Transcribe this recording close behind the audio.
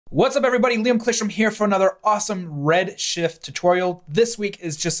What's up everybody, Liam Klishram here for another awesome Redshift tutorial. This week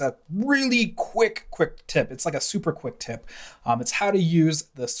is just a really quick tip. It's like a super quick tip. It's how to use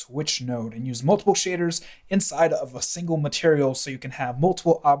the switch node and use multiple shaders inside of a single material so you can have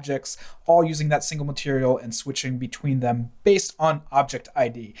multiple objects all using that single material and switching between them based on object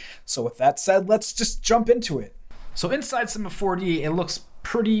ID. So with that said, let's just jump into it. So inside Cinema4D, it looks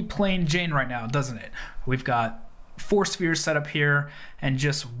pretty plain Jane right now, doesn't it? We've got 4 spheres set up here and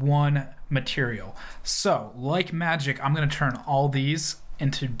just one material. So like magic, I'm going to turn all these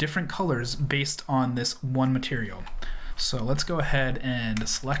into different colors based on this one material. So let's go ahead and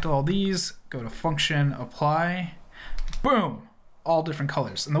select all these, go to function, apply, boom, all different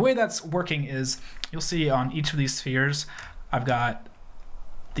colors. And the way that's working is you'll see on each of these spheres, I've got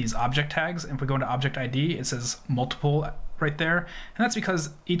these object tags. And if we go into object ID, it says multiple right there. And that's because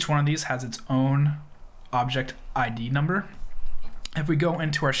each one of these has its own object ID number. If we go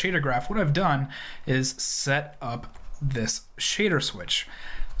into our shader graph, what I've done is set up this shader switch.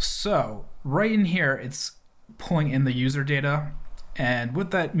 So right in here, it's pulling in the user data. And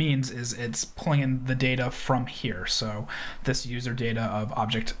what that means is it's pulling in the data from here. So this user data of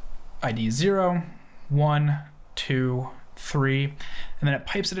object ID 0, 1, 2, 3, and then it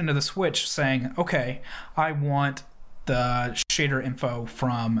pipes it into the switch saying, okay, I want the shader info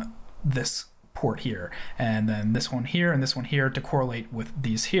from this port here, and then this one here and this one here to correlate with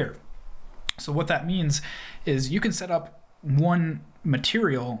these here. So what that means is you can set up one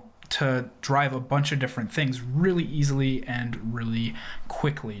material to drive a bunch of different things really easily and really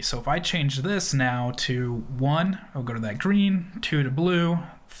quickly. So if I change this now to 1, I'll go to that green, 2 to blue,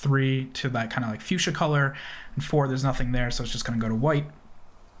 3 to that kind of like fuchsia color, and 4 there's nothing there, so it's just going to go to white.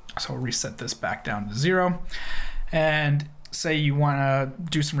 So I'll reset this back down to 0. And say you want to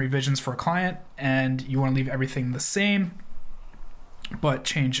do some revisions for a client and you want to leave everything the same, but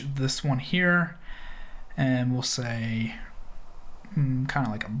change this one here, and we'll say kind of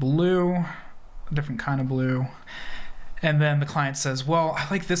like a blue, a different kind of blue. And then the client says, well, I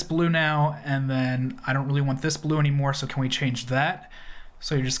like this blue now, and then I don't really want this blue anymore, so can we change that?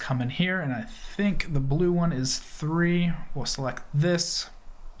 So you just come in here, and I think the blue one is 3. We'll select this,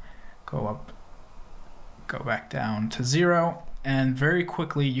 go up, go back down to 0, and very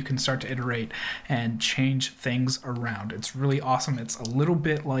quickly you can start to iterate and change things around. It's really awesome. It's a little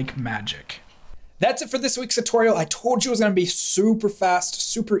bit like magic. That's it for this week's tutorial. I told you it was going to be super fast,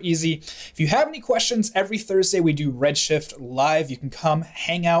 super easy. If you have any questions, every Thursday we do Redshift live. You can come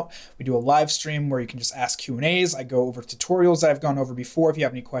hang out. We do a live stream where you can just ask Q&As. I go over tutorials that I've gone over before if you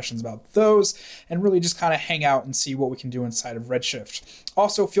have any questions about those, and really just kind of hang out and see what we can do inside of Redshift.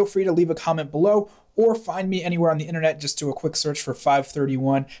 Also, feel free to leave a comment below or find me anywhere on the internet. Just do a quick search for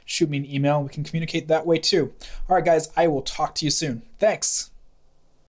 531. Shoot me an email. We can communicate that way too. All right, guys, I will talk to you soon. Thanks.